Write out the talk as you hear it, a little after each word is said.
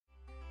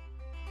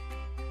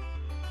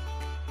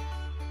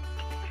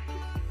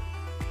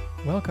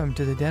Welcome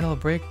to the Dental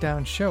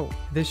Breakdown Show.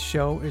 This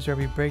show is where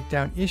we break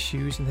down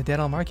issues in the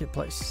dental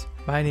marketplace.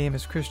 My name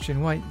is Christian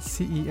White,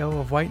 CEO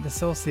of White &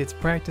 Associates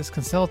Practice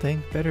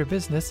Consulting, Better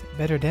Business,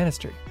 Better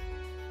Dentistry.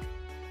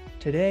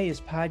 Today is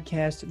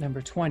podcast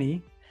number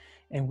 20,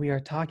 and we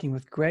are talking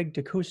with Greg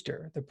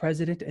Keuster, the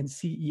President and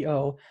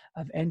CEO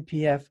of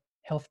NPF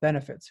Health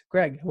Benefits.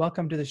 Greg,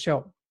 welcome to the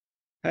show.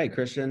 Hi,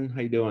 Christian.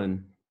 How you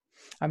doing?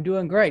 I'm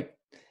doing great.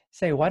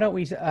 Say, why don't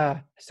we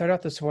start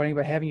off this morning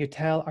by having you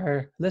tell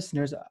our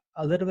listeners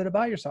a little bit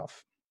about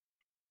yourself?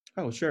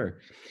 Oh, sure.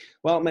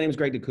 Well, my name is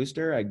Greg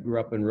Keuster. I grew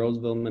up in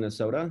Roseville,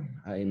 Minnesota.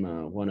 I'm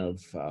one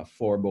of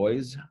four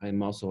boys.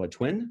 I'm also a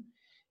twin.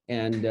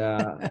 And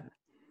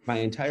my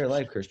entire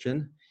life,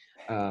 Christian,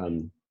 who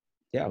knew?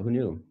 Yeah, who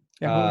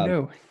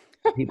knew?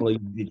 People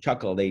you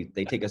chuckle, they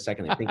take a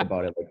second, they think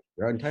about it, like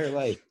your entire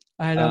life.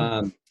 I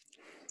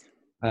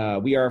know.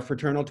 We are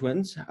fraternal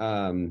twins.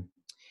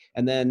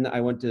 And then I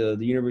went to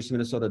the University of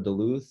Minnesota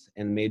Duluth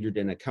and majored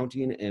in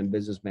accounting and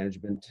business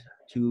management,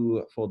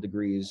 2 full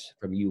degrees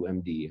from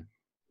UMD.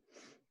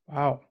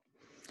 Wow.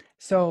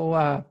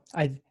 So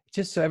I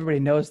just so everybody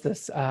knows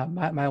this,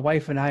 my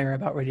wife and I are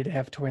about ready to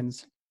have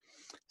twins.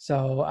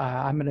 So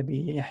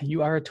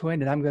you are a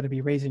twin and I'm going to be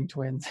raising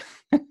twins.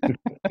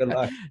 Good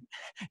luck.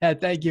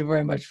 Thank you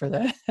very much for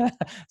that.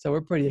 So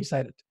we're pretty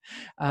excited.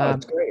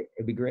 It's great.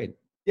 It'd be great.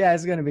 Yeah,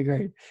 it's going to be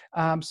great.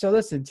 So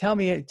listen, tell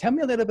me a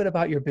little bit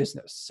about your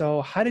business.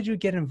 So how did you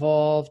get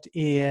involved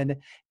in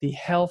the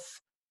health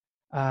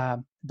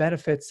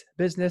benefits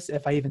business,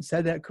 if I even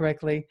said that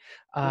correctly?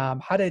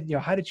 How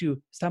did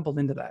you stumble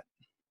into that?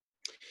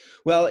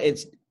 Well,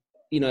 it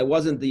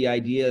wasn't the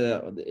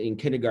idea in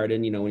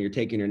kindergarten, when you're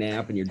taking your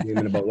nap and you're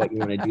dreaming about what you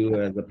want to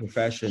do as a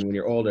profession when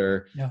you're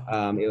older.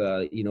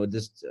 No.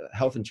 This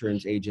health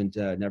insurance agent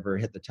never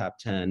hit the top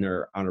 10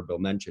 or honorable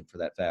mention for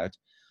that fact.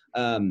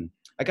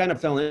 I kind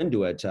of fell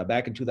into it.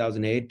 Back in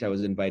 2008, I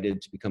was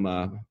invited to become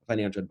a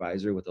financial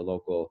advisor with a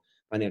local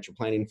financial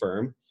planning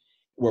firm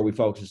where we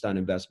focused on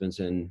investments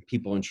in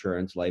people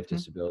insurance, life,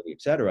 disability,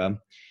 et cetera.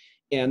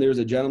 And there was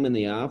a gentleman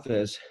in the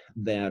office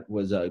that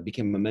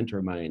became a mentor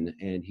of mine,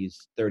 and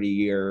he's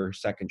 30-year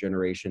second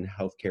generation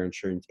healthcare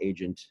insurance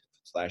agent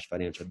 /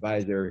 financial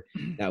advisor.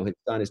 Now his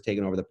son has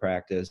taken over the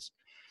practice.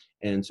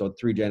 And so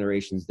 3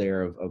 generations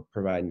there of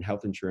providing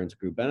health insurance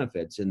group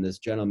benefits. And this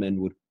gentleman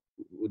would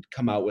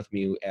come out with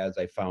me as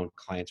I found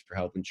clients for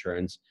health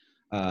insurance.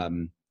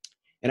 And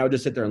I would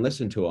just sit there and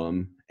listen to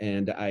them.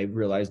 And I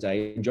realized I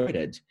enjoyed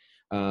it.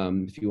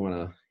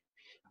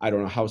 I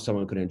don't know how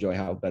someone could enjoy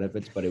health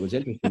benefits, but it was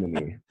interesting to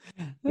me.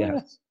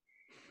 Yes.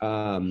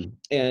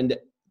 And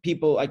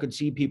I could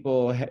see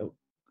people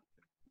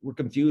were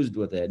confused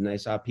with it. And I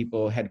saw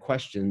people had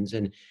questions.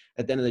 And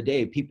at the end of the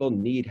day, people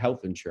need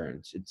health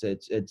insurance.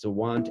 It's a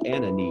want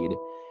and a need.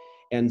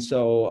 And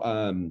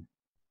so,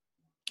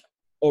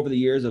 over the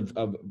years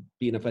of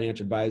being a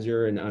financial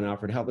advisor and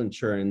offered health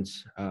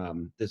insurance,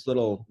 this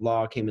little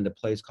law came into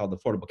place called the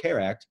Affordable Care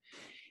Act.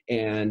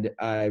 And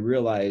I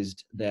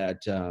realized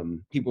that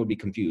people would be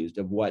confused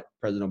of what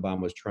President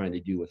Obama was trying to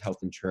do with health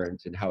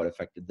insurance and how it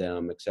affected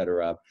them, et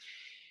cetera.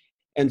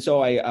 And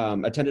so I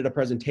attended a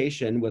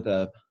presentation with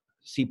a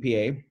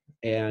CPA,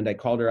 and I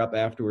called her up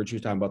afterwards. She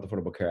was talking about the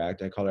Affordable Care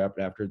Act. I called her up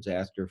afterwards,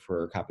 asked her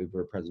for a copy of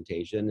her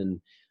presentation. And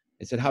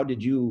I said, "How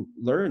did you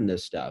learn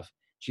this stuff?"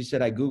 She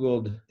said, "I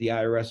Googled the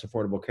IRS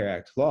Affordable Care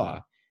Act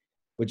law,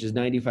 which is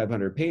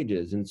 9,500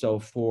 pages. And so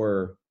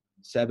for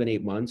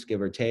 7-8 months,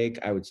 give or take,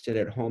 I would sit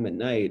at home at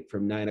night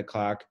from 9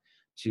 o'clock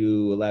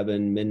to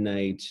 11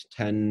 midnight,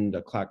 10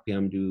 o'clock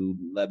p.m. to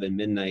 11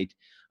 midnight,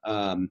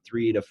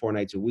 3 to 4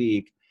 nights a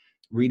week,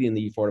 reading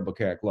the Affordable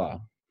Care Act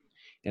law."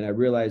 And I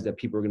realized that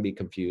people were going to be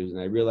confused.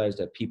 And I realized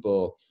that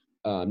people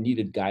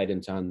needed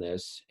guidance on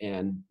this.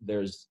 And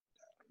there's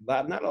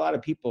not a lot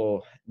of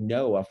people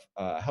know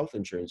a health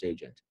insurance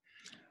agent.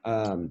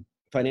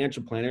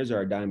 Financial planners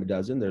are a dime a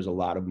dozen. There's a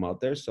lot of them out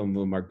there. Some of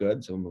them are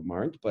good, some of them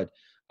aren't. But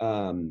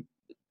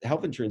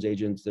health insurance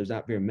agents, there's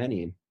not very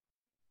many.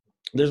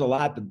 There's a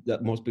lot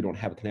that most people don't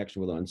have a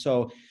connection with on.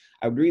 So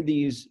I would read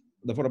the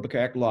Affordable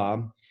Care Act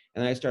law,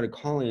 and I started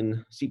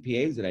calling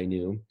CPAs that I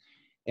knew,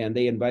 and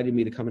they invited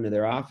me to come into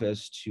their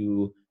office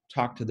to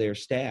talk to their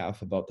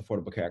staff about the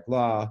Affordable Care Act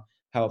law,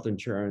 health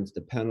insurance,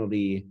 the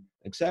penalty,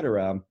 et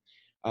cetera.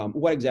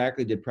 What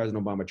exactly did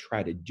President Obama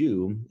try to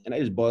do? And I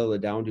just boiled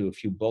it down to a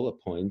few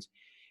bullet points.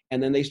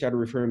 And then they started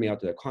referring me out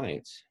to their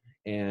clients.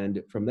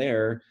 And from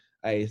there,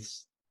 I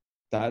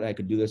thought I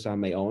could do this on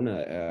my own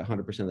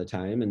 100% of the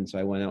time. And so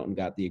I went out and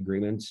got the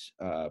agreements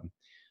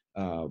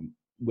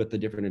with the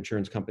different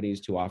insurance companies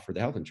to offer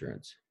the health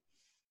insurance.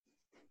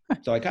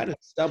 So I kind of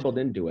stumbled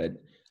into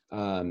it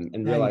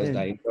and realized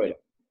I enjoyed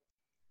it.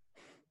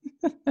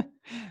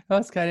 Well,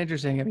 that's kind of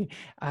interesting. I mean,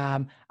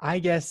 I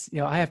guess,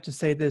 I have to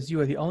say this, you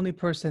are the only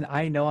person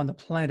I know on the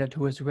planet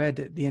who has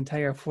read the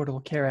entire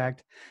Affordable Care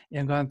Act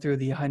and gone through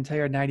the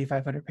entire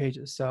 9,500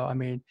 pages. So, I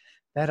mean,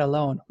 that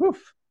alone,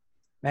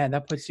 man,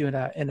 that puts you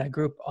in a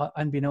group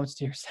unbeknownst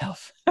to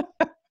yourself.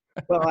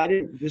 Well, I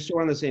didn't, just so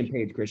we're on the same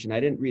page, Christian, I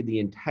didn't read the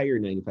entire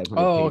 9,500 pages.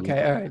 Oh,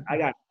 okay. All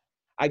right.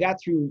 I got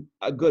through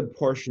a good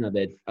portion of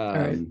it. All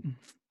right.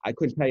 I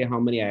couldn't tell you how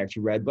many I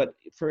actually read, but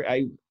if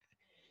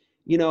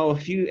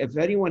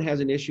anyone has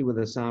an issue with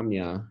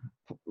insomnia,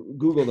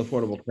 Google the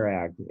Affordable Care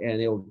Act,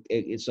 and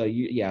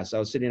yes, I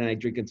was sitting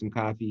and drinking some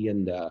coffee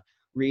and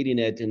reading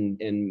it,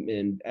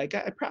 and I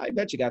probably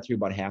bet you got through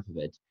about half of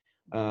it,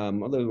 a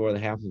little more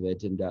than half of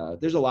it, and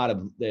there's a lot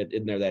of that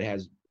in there that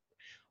has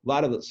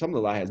some of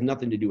the law has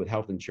nothing to do with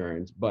health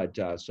insurance, but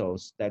so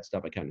that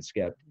stuff I kind of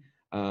skipped.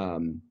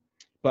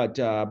 But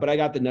I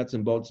got the nuts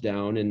and bolts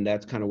down, and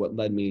that's kind of what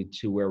led me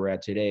to where we're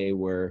at today,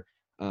 where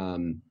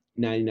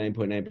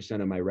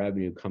 99.9% of my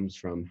revenue comes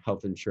from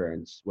health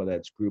insurance, whether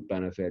it's group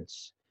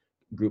benefits,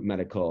 group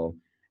medical,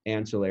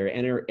 ancillary.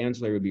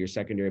 Ancillary would be your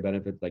secondary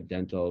benefits like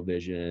dental,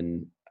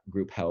 vision,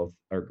 group health,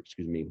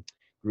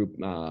 group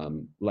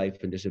life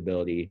and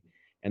disability.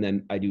 And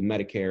then I do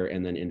Medicare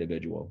and then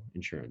individual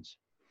insurance.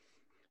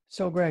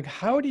 So, Greg,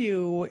 how do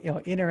you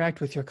interact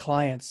with your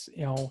clients?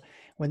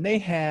 When they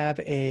have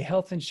a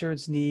health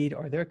insurance need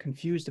or they're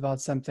confused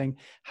about something,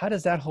 how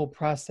does that whole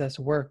process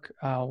work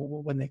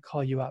when they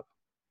call you up?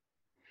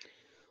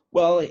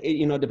 Well,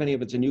 depending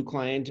if it's a new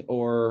client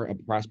or a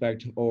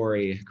prospect or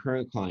a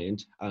current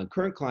client,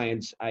 current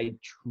clients, I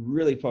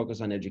really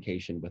focus on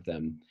education with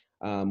them.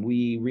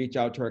 We reach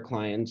out to our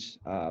clients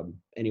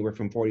anywhere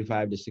from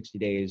 45 to 60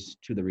 days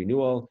to the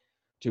renewal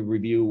to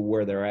review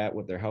where they're at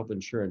with their health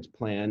insurance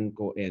plan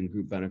and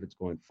group benefits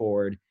going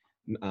forward,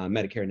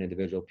 Medicare and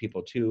individual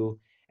people too.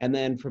 And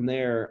then from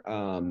there,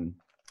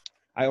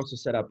 I also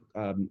set up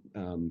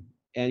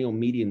annual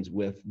meetings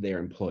with their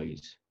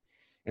employees.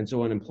 And so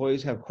when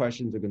employees have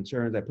questions or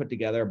concerns, I put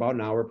together about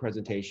an hour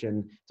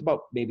presentation. It's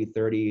about maybe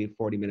 30,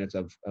 40 minutes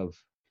of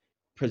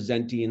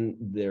presenting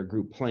their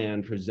group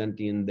plan,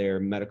 presenting their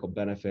medical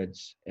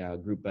benefits,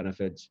 group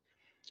benefits,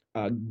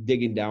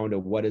 digging down to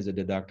what is a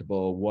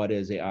deductible, what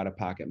is a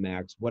out-of-pocket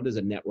max, what does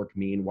a network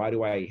mean, why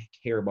do I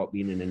care about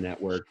being in a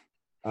network,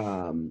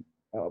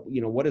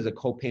 what does a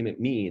co-payment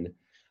mean,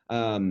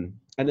 and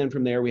then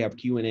from there we have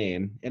Q&A,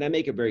 and I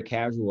make it very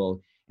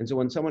casual. And so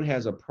when someone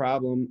has a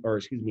problem,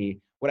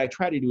 what I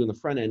try to do in the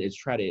front end is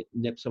try to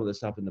nip some of the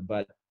stuff in the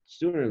butt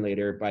sooner or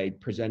later by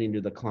presenting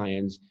to the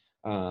clients.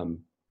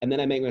 And then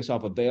I make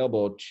myself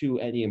available to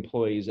any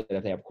employees that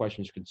if they have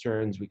questions,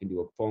 concerns, we can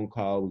do a phone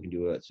call, we can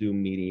do a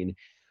Zoom meeting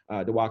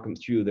to walk them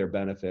through their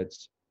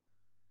benefits.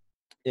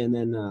 And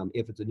then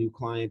if it's a new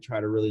client, try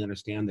to really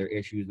understand their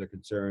issues, their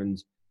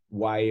concerns,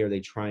 why are they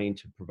trying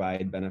to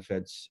provide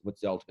benefits,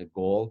 what's the ultimate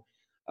goal.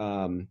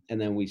 And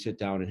then we sit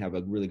down and have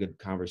a really good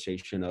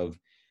conversation of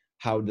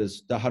how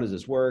does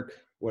this work?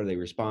 What are they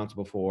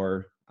responsible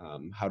for?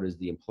 How are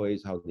the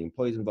employees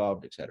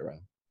involved, et cetera.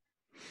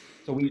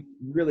 So we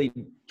really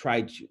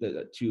try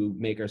to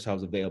make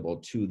ourselves available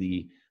to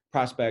the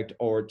prospect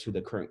or to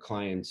the current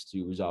clients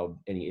to resolve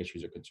any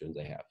issues or concerns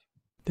they have.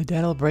 The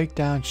Dental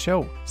Breakdown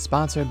Show,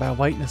 sponsored by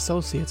White &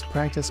 Associates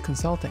Practice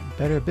Consulting,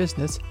 Better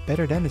Business,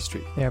 Better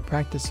Dentistry. They are a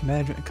practice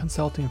management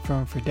consulting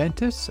firm for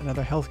dentists and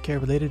other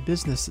healthcare-related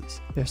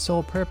businesses. Their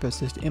sole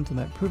purpose is to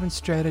implement proven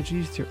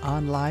strategies through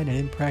online and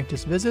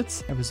in-practice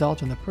visits and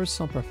result in the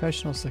personal and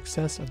professional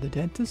success of the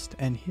dentist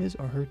and his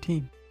or her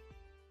team.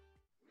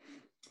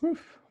 Whew.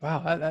 Wow,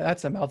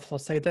 that's a mouthful.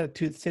 Say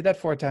that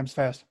 4 times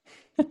fast.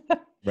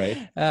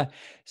 Right.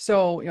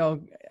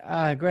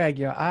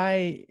 Greg,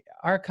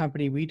 our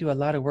company, we do a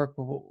lot of work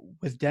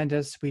with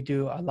dentists. We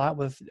do a lot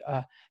with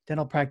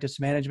dental practice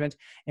management.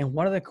 And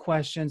one of the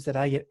questions that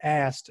I get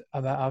asked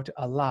about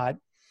a lot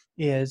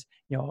is,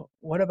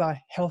 what about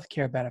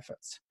healthcare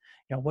benefits?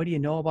 What do you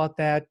know about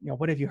that?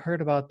 What have you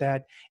heard about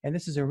that? And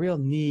this is a real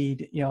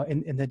need,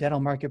 in the dental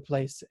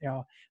marketplace,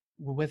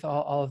 with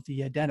all of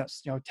the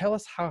dentists. Tell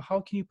us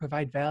how can you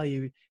provide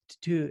value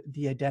to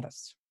the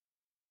dentists?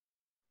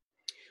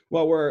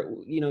 Well,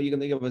 you can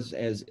think of us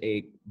as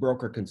a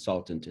broker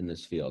consultant in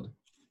this field.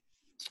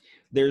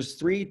 There's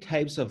 3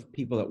 types of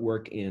people that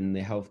work in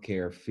the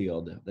healthcare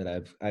field that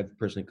I've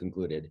personally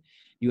concluded.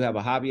 You have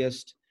a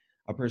hobbyist,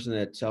 a person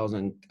that sells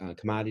on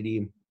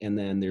commodity, and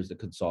then there's the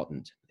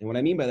consultant. And what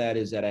I mean by that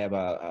is that I have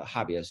a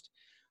hobbyist.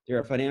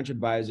 They're a financial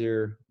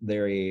advisor.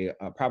 They're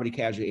a property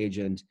casualty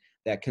agent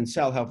that can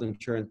sell health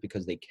insurance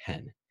because they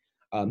can.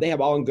 They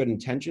have all good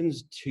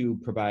intentions to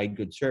provide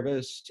good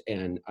service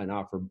and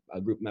offer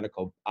a group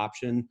medical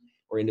option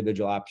or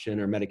individual option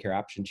or Medicare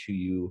option to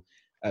you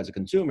as a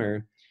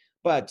consumer.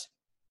 But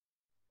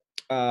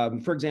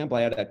for example,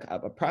 I had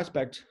a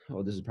prospect,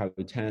 this is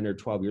probably 10 or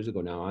 12 years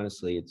ago now,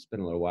 honestly, it's been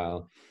a little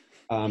while,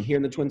 here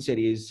in the Twin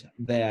Cities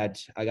that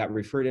I got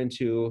referred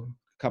into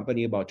a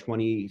company, about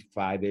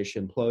 25-ish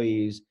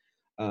employees.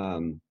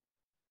 And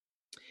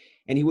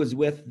he was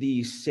with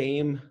the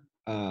same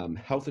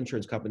health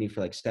insurance company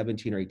for like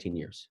 17 or 18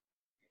 years.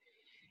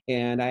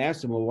 And I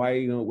asked him, well, why are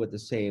you with the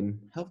same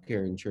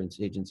healthcare insurance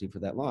agency for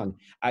that long?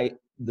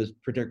 This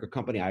particular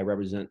company I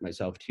represent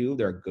myself to,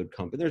 they're a good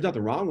company. There's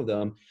nothing wrong with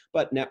them,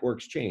 but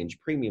networks change,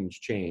 premiums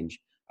change,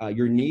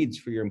 your needs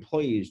for your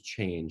employees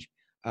change,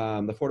 the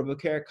Affordable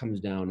Care comes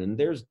down, and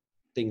there's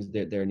things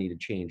that there need to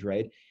change,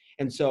 right?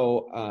 And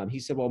so he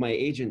said, well, my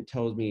agent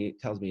tells me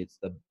it's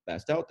the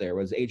best out there.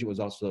 His agent was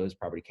also his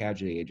property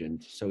casualty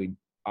agent. So he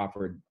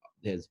offered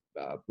his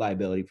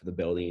liability for the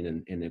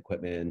building and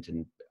equipment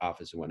and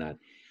office and whatnot.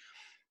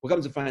 Well,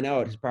 comes to find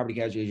out, his property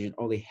casualty agent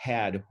only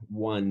had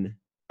one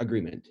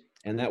agreement.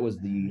 And that was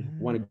the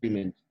one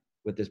agreement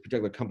with this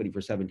particular company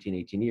for 17,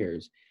 18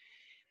 years.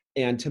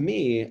 And to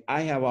me,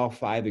 I have all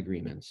 5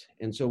 agreements.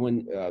 And so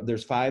when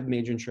there's 5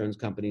 major insurance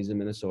companies in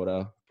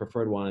Minnesota,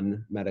 Preferred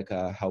One,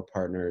 Medica, Health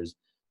Partners,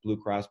 Blue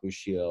Cross Blue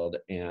Shield,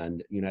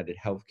 and United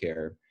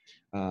Healthcare.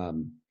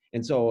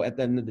 And so at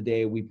the end of the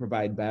day, we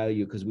provide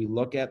value because we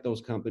look at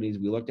those companies,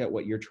 we looked at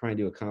what you're trying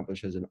to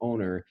accomplish as an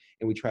owner,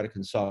 and we try to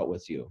consult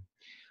with you.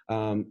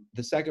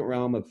 The second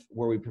realm of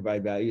where we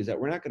provide value is that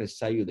we're not going to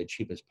sell you the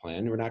cheapest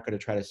plan. We're not going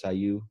to try to sell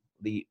you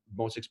the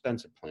most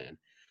expensive plan.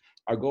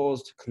 Our goal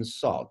is to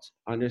consult,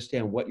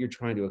 understand what you're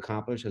trying to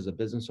accomplish as a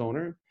business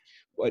owner,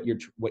 what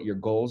your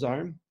goals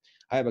are.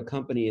 I have a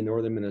company in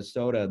northern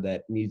Minnesota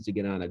that needs to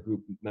get on a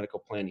group medical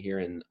plan here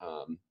in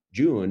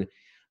June.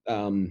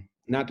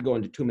 Not to go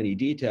into too many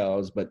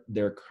details, but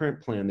their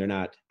current plan, they're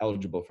not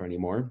eligible for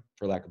anymore,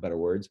 for lack of better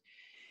words.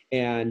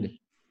 And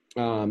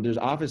there's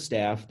office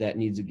staff that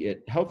needs to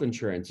get health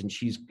insurance. And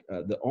she's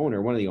the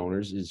owner, one of the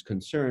owners, is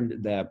concerned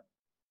that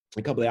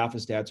a couple of the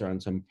office staffs are on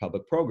some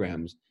public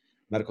programs,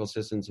 medical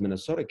assistance,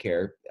 Minnesota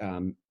Care.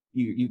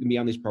 You can be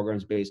on these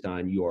programs based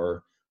on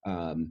your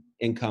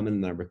income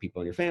and the number of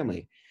people in your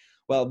family.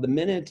 Well, the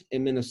minute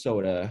in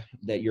Minnesota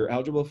that you're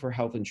eligible for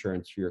health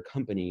insurance for your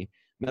company,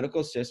 medical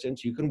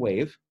assistance you can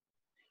waive.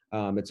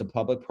 It's a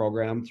public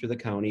program through the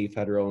county,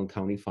 federal and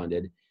county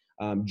funded.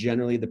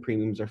 Generally, the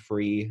premiums are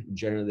free.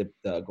 Generally,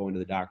 the going to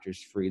the doctor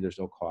is free. There's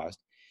no cost.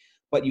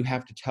 But you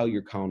have to tell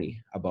your county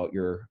about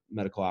your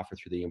medical offer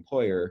through the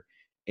employer,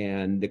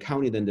 and the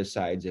county then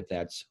decides if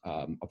that's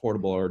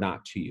affordable or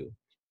not to you.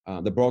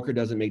 The broker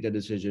doesn't make the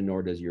decision,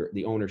 nor does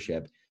the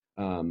ownership.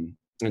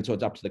 And so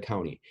it's up to the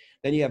county.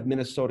 Then you have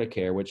Minnesota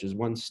Care, which is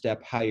one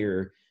step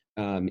higher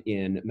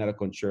in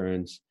medical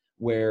insurance,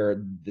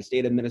 where the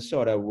state of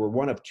Minnesota, we're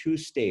one of 2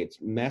 states.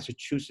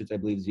 Massachusetts, I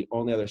believe, is the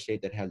only other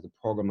state that has the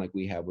program like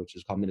we have, which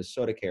is called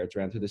Minnesota Care. It's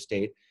ran through the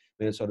state,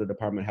 Minnesota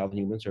Department of Health and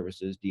Human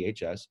Services,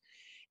 DHS.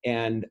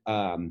 And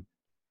the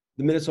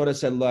Minnesota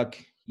said, look,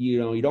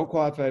 you don't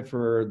qualify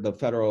for the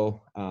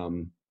federal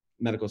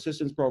medical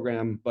assistance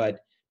program, but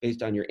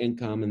based on your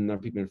income and the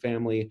people in your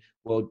family,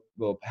 we'll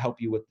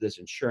help you with this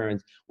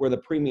insurance, where the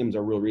premiums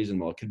are real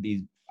reasonable. It could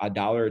be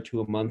 $1 or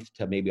 $2 a month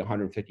to maybe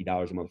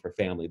 $150 a month for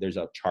family. There's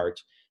a chart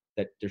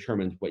that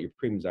determines what your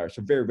premiums are.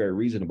 So very, very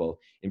reasonable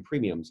in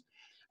premiums.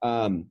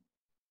 And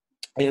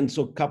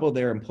so a couple of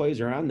their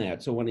employees are on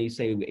that. So when they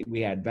say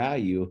we add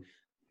value,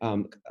 a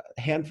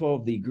handful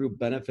of the group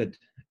benefit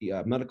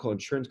medical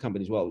insurance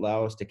companies will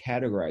allow us to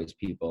categorize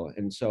people.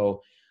 And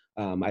so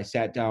I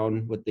sat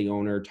down with the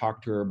owner,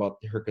 talked to her about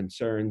her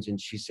concerns,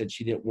 and she said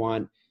she didn't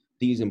want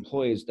these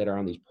employees that are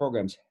on these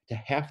programs to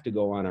have to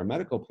go on our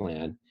medical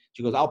plan.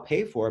 She goes, I'll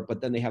pay for it,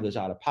 but then they have this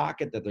out of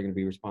pocket that they're going to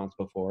be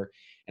responsible for,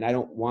 and I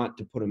don't want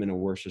to put them in a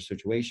worse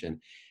situation.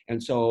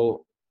 And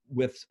so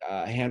with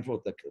a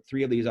handful, the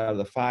 3 of these out of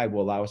the 5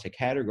 will allow us to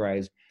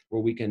categorize,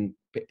 where we can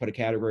put a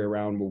category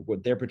around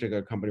what their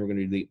particular company. We're going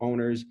to do the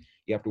owners.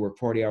 You have to work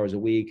 40 hours a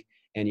week,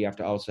 and you have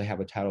to also have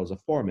a title as a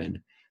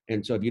foreman.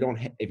 And so if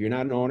you're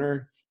not an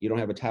owner, you don't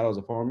have a title as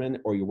a foreman,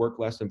 or you work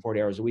less than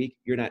 40 hours a week,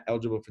 you're not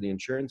eligible for the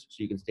insurance,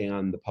 so you can stay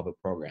on the public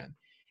program.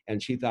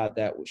 And she thought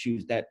that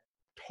that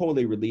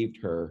totally relieved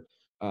her.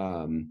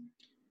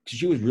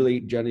 She was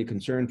really genuinely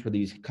concerned for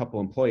these couple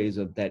employees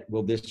that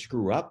will this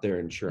screw up their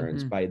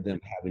insurance by them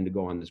having to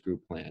go on this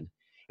group plan.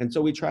 And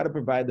so we try to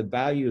provide the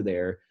value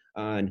there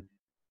on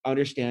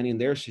understanding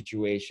their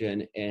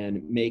situation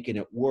and making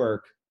it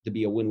work to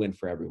be a win-win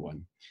for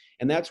everyone.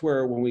 And that's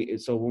where when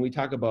we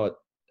talk about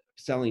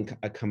selling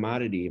a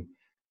commodity,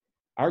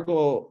 our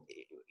goal,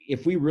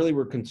 if we really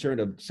were concerned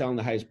of selling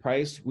the highest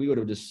price, we would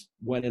have just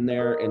went in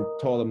there and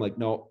told them, like,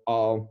 no,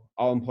 all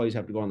employees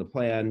have to go on the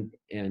plan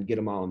and get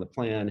them all on the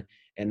plan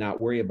and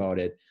not worry about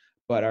it.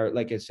 But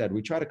like I said,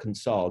 we try to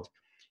consult.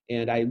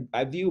 And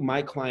I view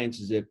my clients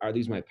as are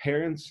these my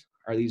parents?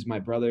 Are these my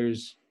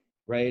brothers?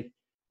 Right?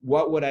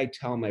 What would I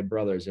tell my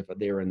brothers if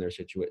they were in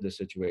this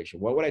situation?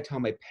 What would I tell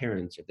my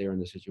parents if they were in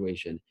this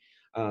situation?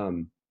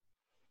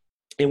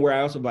 And where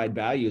I also provide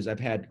values, I've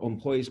had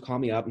employees call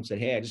me up and said,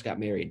 hey, I just got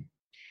married.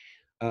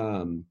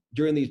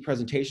 During these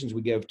presentations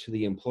we give to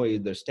the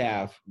employees, their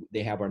staff,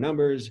 they have our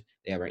numbers,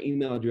 they have our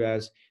email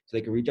address, so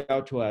they can reach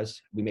out to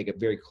us. We make it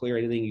very clear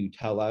anything you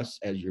tell us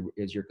as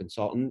your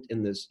consultant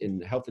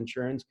in health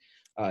insurance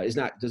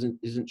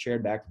isn't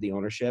shared back to the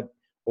ownership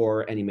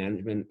or any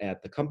management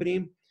at the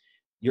company.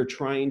 You're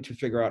trying to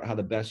figure out how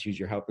to best use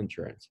your health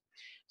insurance.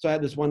 So I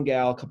had this one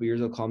gal a couple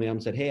years ago call me up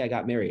and said, hey, I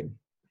got married,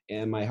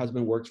 and my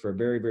husband works for a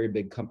very, very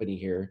big company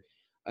here,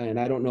 and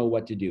I don't know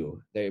what to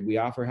do. They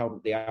offer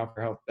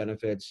health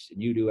benefits,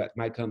 you do at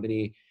my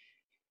company.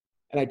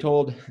 And I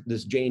told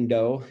this Jane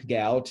Doe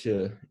gal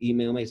to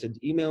email me. I said,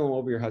 email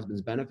over your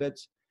husband's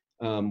benefits.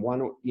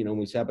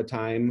 We set up a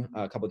time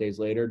a couple of days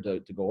later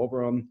to go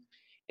over them.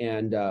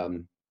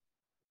 And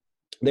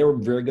they were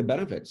very good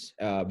benefits,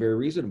 very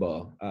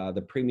reasonable.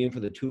 The premium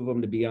for the two of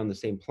them to be on the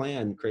same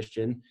plan,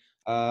 Christian,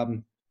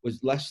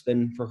 was less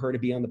than for her to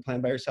be on the plan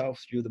by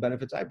herself through the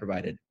benefits I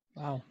provided.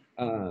 Wow.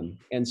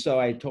 And so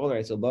I told her,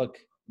 I said, look,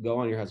 go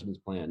on your husband's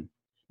plan.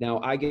 Now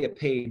I get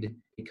paid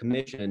a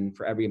commission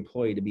for every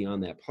employee to be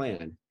on that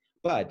plan.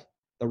 But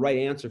the right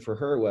answer for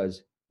her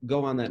was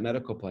go on that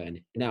medical plan.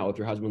 Now, if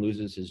your husband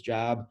loses his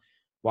job,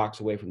 walks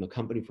away from the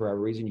company for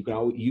whatever reason,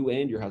 you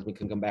and your husband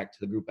can come back to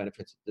the group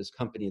benefits of this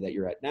company that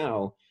you're at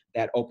now.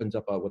 That opens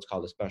up what's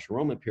called a special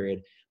enrollment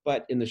period.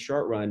 But in the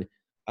short run,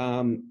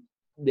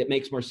 it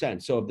makes more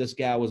sense. So if this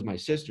gal was my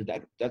sister,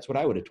 that's what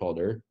I would have told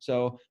her.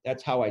 So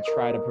that's how I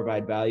try to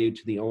provide value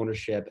to the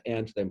ownership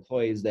and to the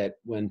employees, that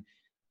when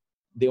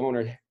the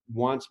owner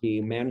wants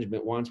me,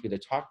 management wants me to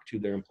talk to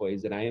their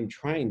employees, that I am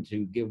trying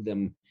to give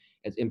them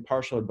as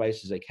impartial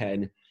advice as I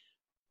can,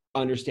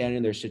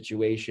 understanding their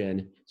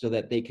situation so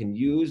that they can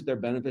use their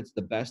benefits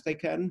the best they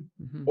can,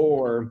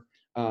 or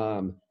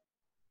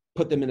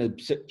put them in a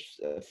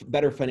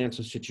better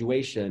financial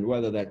situation,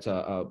 whether that's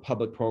a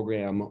public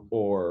program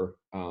or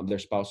their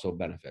spousal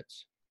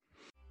benefits.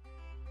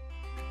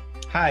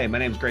 Hi, my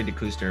name is Greg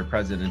Keuster,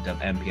 president of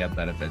MPF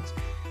Benefits.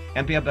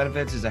 MPF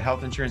Benefits is a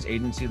health insurance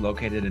agency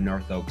located in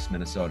North Oaks,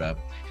 Minnesota.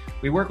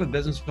 We work with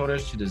business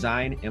owners to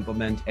design,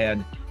 implement,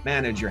 and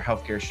manage your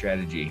healthcare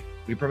strategy.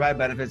 We provide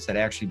benefits that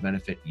actually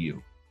benefit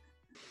you.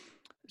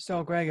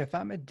 So, Greg, if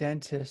I'm a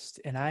dentist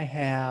and I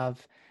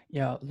have,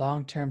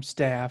 long-term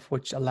staff,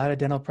 which a lot of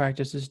dental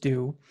practices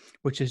do,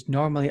 which is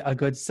normally a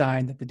good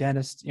sign that the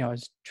dentist,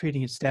 is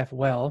treating his staff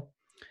well.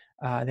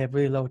 They have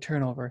really low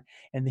turnover,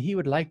 and he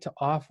would like to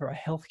offer a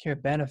healthcare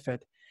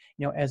benefit,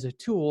 as a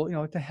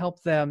tool, to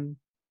help them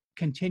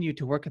continue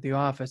to work at the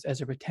office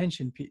as a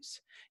retention piece.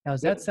 Now,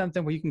 is that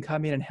something where you can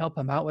come in and help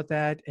them out with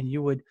that? And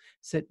you would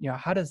sit,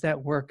 how does that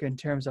work in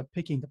terms of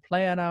picking the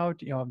plan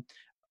out,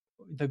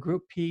 the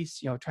group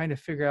piece, trying to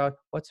figure out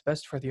what's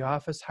best for the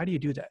office? How do you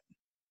do that?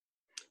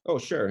 Oh,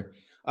 sure.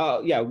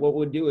 Yeah, what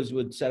we'd do is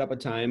we'd set up a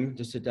time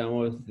to sit down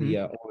with the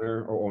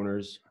owner or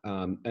owners,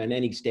 and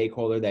any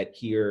stakeholder that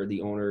he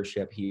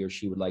or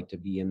she would like to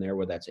be in there,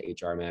 whether that's an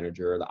HR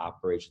manager or the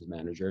operations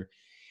manager.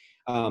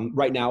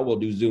 Right now, we'll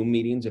do Zoom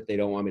meetings if they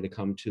don't want me to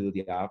come to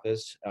the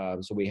office.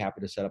 So we're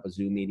happy to set up a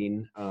Zoom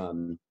meeting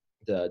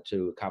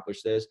to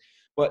accomplish this.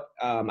 But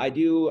I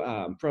do,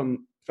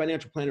 from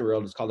financial planning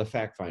world, it's called a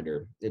fact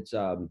finder. It's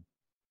a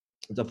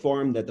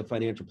form that the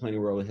financial planning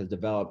world has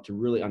developed to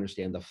really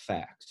understand the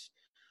facts.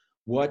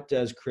 What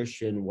does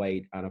Christian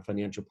White on a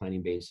financial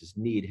planning basis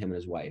need, him and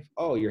his wife?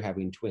 Oh, you're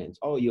having twins.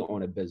 Oh, you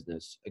own a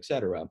business,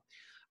 etc.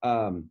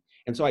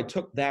 And so I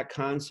took that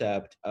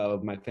concept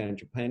of my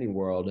financial planning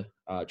world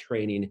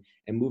training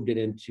and moved it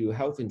into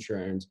health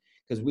insurance,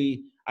 because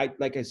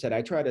like I said,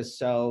 I try to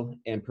sell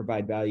and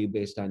provide value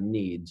based on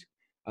needs,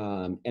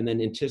 and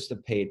then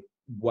anticipate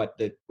what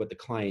the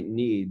client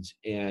needs,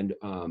 and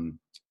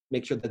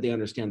make sure that they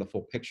understand the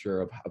full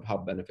picture of how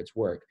benefits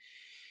work.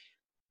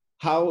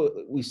 How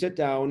we sit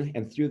down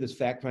and through this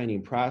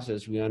fact-finding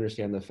process, we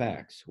understand the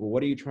facts. Well,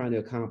 what are you trying to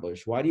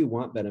accomplish? Why do you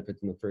want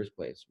benefits in the first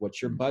place?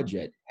 What's your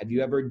budget? Have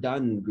you ever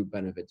done group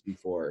benefits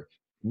before?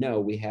 No,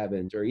 we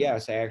haven't. Or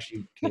yes, I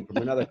actually came from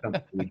another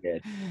company we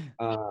did.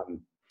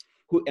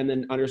 And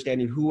then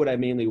understanding who would I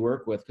mainly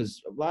work with,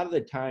 because a lot of the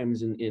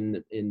times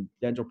in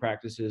dental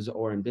practices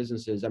or in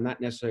businesses, I'm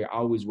not necessarily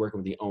always working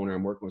with the owner.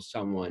 I'm working with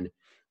someone,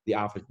 the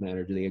office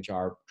manager, the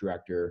HR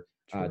director,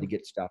 to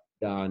get stuff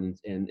done,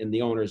 and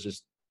the owner is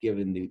just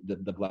given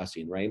the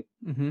blessing, right?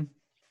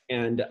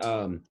 And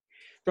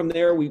from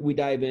there, we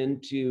dive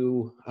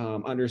into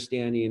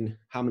understanding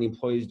how many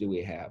employees do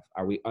we have?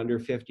 Are we under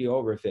 50,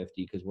 over 50?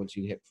 Because once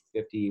you hit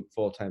 50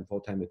 full-time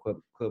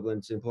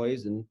equivalence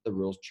employees, then the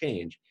rules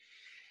change.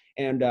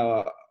 And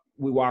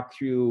we walk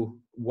through,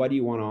 what do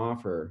you want to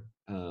offer?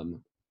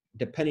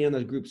 Depending on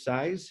the group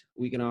size,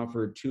 we can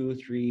offer 2 or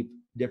 3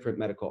 different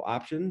medical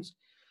options.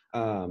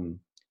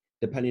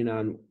 Depending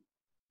on,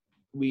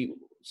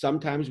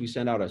 sometimes we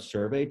send out a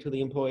survey to the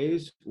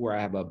employees where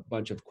I have a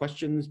bunch of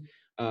questions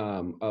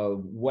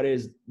of what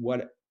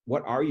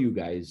are you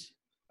guys?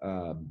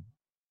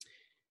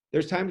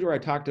 There's times where I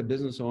talk to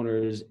business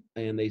owners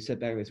and they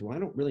sit back and they say, well, I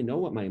don't really know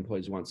what my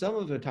employees want. Some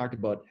of them have talked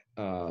about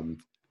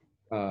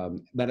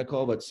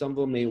medical, but some of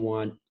them may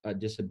want a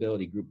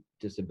group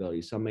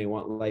disability. Some may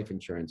want life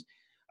insurance.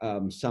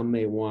 Some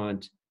may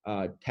want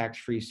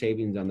tax-free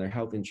savings on their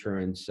health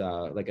insurance,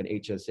 like an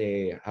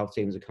HSA, health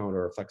savings account,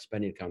 or a flex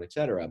spending account, et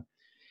cetera.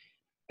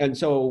 And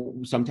so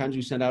sometimes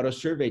we send out a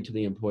survey to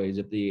the employees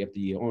if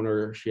the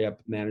ownership,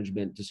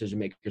 management, decision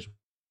makers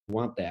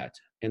want that.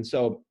 And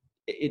so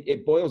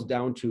it boils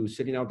down to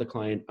sitting out with the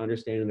client,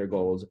 understanding their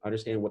goals,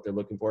 understanding what they're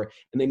looking for.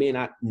 And they may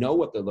not know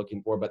what they're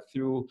looking for, but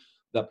through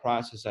the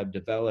process I've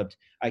developed,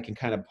 I can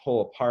kind of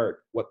pull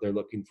apart what they're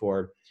looking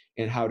for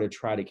and how to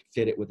try to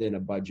fit it within a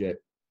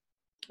budget.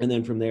 And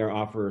then from there,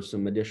 offer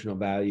some additional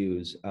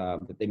values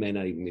that they may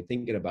not even be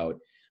thinking about.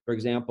 For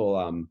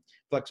example,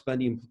 flex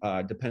spending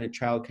dependent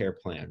childcare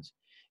plans.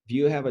 If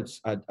you have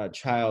a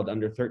child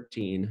under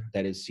 13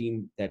 that is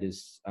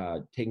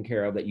taken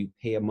care of, that you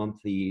pay a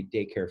monthly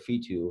daycare fee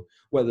to,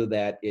 whether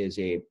that is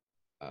a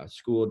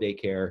school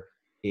daycare,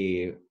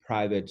 a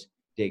private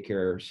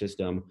daycare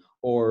system,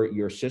 or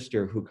your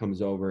sister who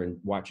comes over and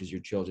watches your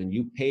children,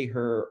 you pay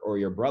her or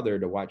your brother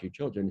to watch your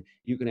children,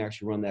 you can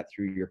actually run that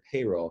through your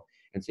payroll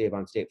and save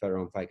on state,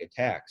 federal, and FICA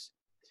tax.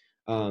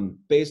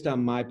 Based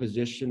on my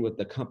position with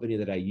the company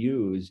that I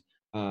use,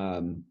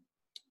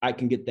 I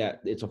can get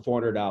that. It's a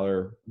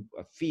 $400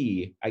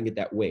 fee. I can get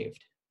that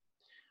waived.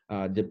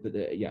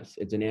 Yes,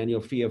 it's an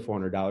annual fee of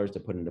 $400 to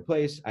put into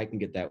place. I can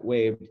get that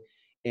waived,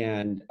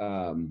 and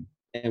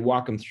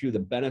walk them through the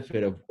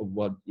benefit of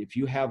what, if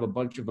you have a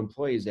bunch of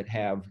employees that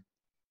have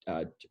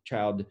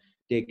child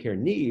daycare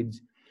needs,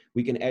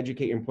 we can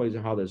educate your employees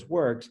on how this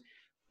works.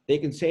 They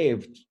can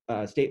save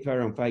state,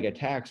 federal, and FICA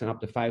tax on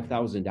up to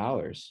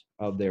 $5,000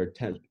 of their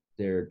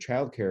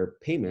child care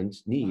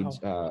payments needs.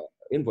 Wow.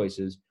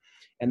 Invoices.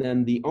 And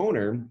then the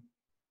owner,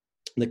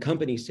 the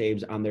company,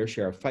 saves on their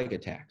share of FICA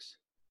tax.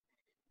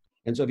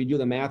 And so if you do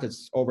the math,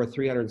 it's over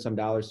 $300 and some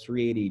dollars,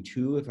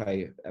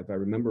 $382 if I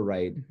remember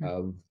right,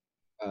 of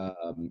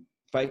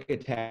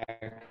FICA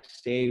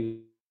tax savings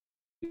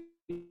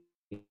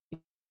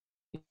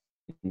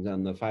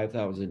on the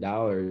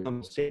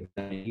 $5,000 saved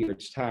in a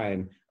year's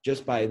time,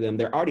 just by them.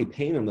 They're already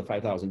paying them the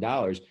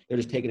 $5,000. They're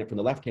just taking it from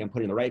the left hand,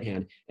 putting it in the right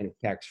hand, and it's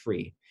tax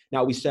free.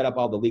 Now, we set up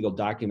all the legal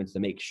documents to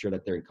make sure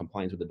that they're in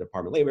compliance with the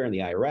Department of Labor and the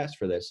IRS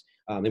for this.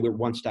 And we're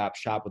one-stop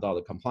shop with all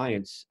the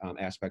compliance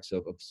aspects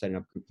of setting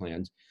up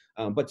plans.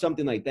 But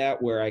something like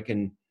that, where I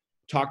can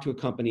talk to a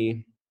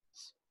company,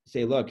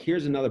 say, look,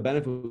 here's another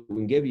benefit we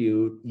can give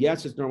you.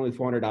 Yes, it's normally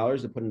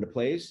 $400 to put into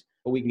place,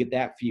 but we can get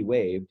that fee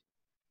waived,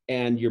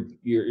 and you're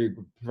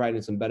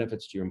providing some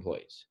benefits to your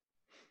employees.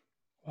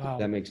 Wow. Does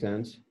that make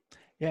sense?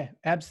 Yeah,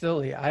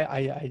 absolutely.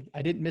 I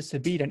didn't miss a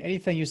beat on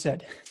anything you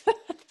said.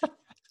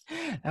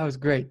 That was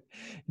great.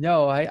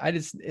 No, I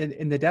just,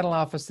 in the dental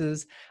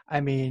offices,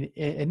 I mean,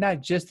 and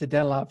not just the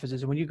dental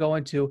offices, when you go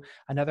into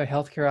another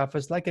healthcare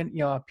office, like a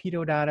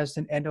pedodontist,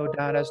 an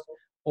endodontist,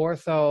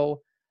 ortho,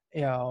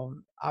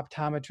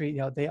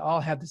 optometry, they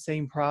all have the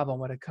same problem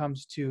when it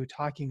comes to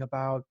talking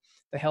about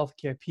the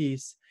healthcare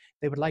piece.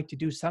 They would like to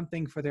do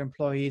something for their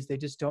employees. They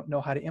just don't know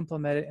how to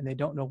implement it, and they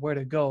don't know where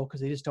to go because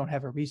they just don't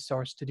have a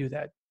resource to do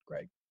that,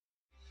 Greg.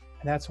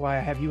 And that's why I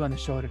have you on the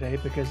show today,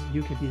 because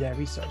you can be that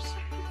resource.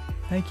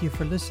 Thank you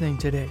for listening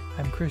today.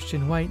 I'm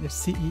Christian White, the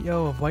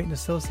CEO of White &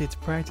 Associates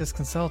Practice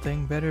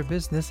Consulting, Better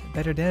Business,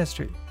 Better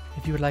Dentistry.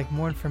 If you would like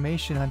more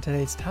information on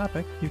today's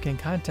topic, you can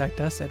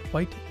contact us at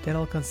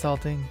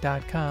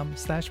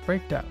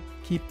whitedentalconsulting.com/breakdown.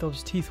 Keep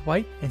those teeth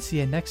white, and see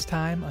you next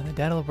time on the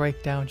Dental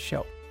Breakdown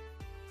Show.